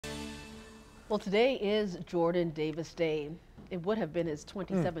Well, today is Jordan Davis Day. It would have been his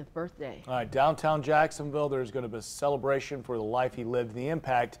 27th birthday. All right, downtown Jacksonville, there's going to be a celebration for the life he lived and the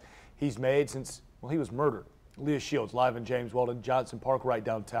impact he's made since, well, he was murdered. Leah Shields live in James Weldon Johnson Park right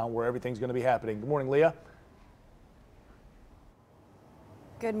downtown where everything's going to be happening. Good morning, Leah.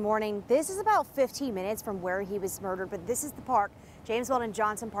 Good morning. This is about 15 minutes from where he was murdered, but this is the park, James Weldon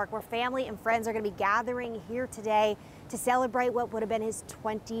Johnson Park, where family and friends are going to be gathering here today to celebrate what would have been his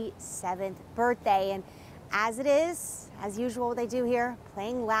 27th birthday. And as it is, as usual, what they do here,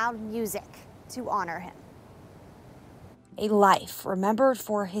 playing loud music to honor him. A life remembered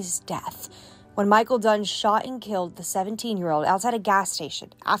for his death when Michael Dunn shot and killed the 17-year-old outside a gas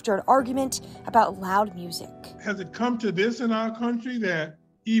station after an argument about loud music. Has it come to this in our country that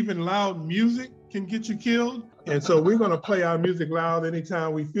even loud music can get you killed? And so we're going to play our music loud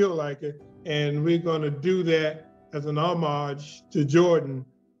anytime we feel like it. And we're going to do that as an homage to Jordan,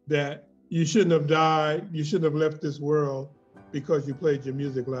 that you shouldn't have died, you shouldn't have left this world because you played your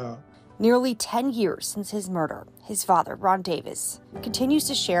music loud. Nearly 10 years since his murder, his father, Ron Davis, continues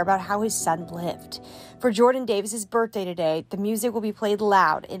to share about how his son lived. For Jordan Davis's birthday today, the music will be played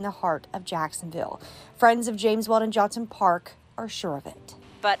loud in the heart of Jacksonville. Friends of James Weldon Johnson Park are sure of it.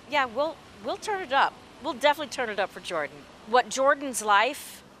 But yeah, we'll turn it up. We'll definitely turn it up for Jordan. What Jordan's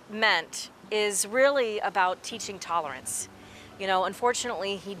life meant is really about teaching tolerance. You know,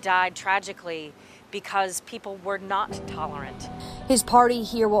 unfortunately, he died tragically because people were not tolerant. His party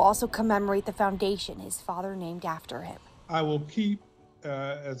here will also commemorate the foundation his father named after him. I will keep,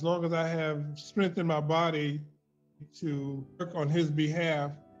 as long as I have strength in my body, to work on his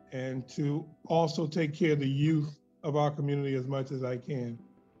behalf and to also take care of the youth of our community as much as I can.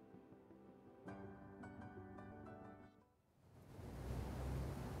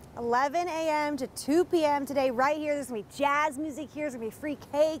 $11 a.m. to 2 p.m. today, right here. There's going to be jazz music here. There's going to be free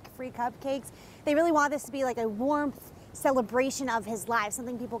cake, free cupcakes. They really want this to be like a warmth celebration of his life,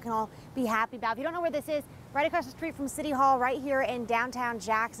 something people can all be happy about. If you don't know where this is, right across the street from City Hall, right here in downtown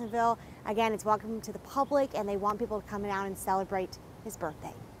Jacksonville. Again, it's welcome to the public, and they want people to come out and celebrate his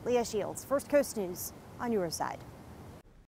birthday. Leah Shields, First Coast News on your side.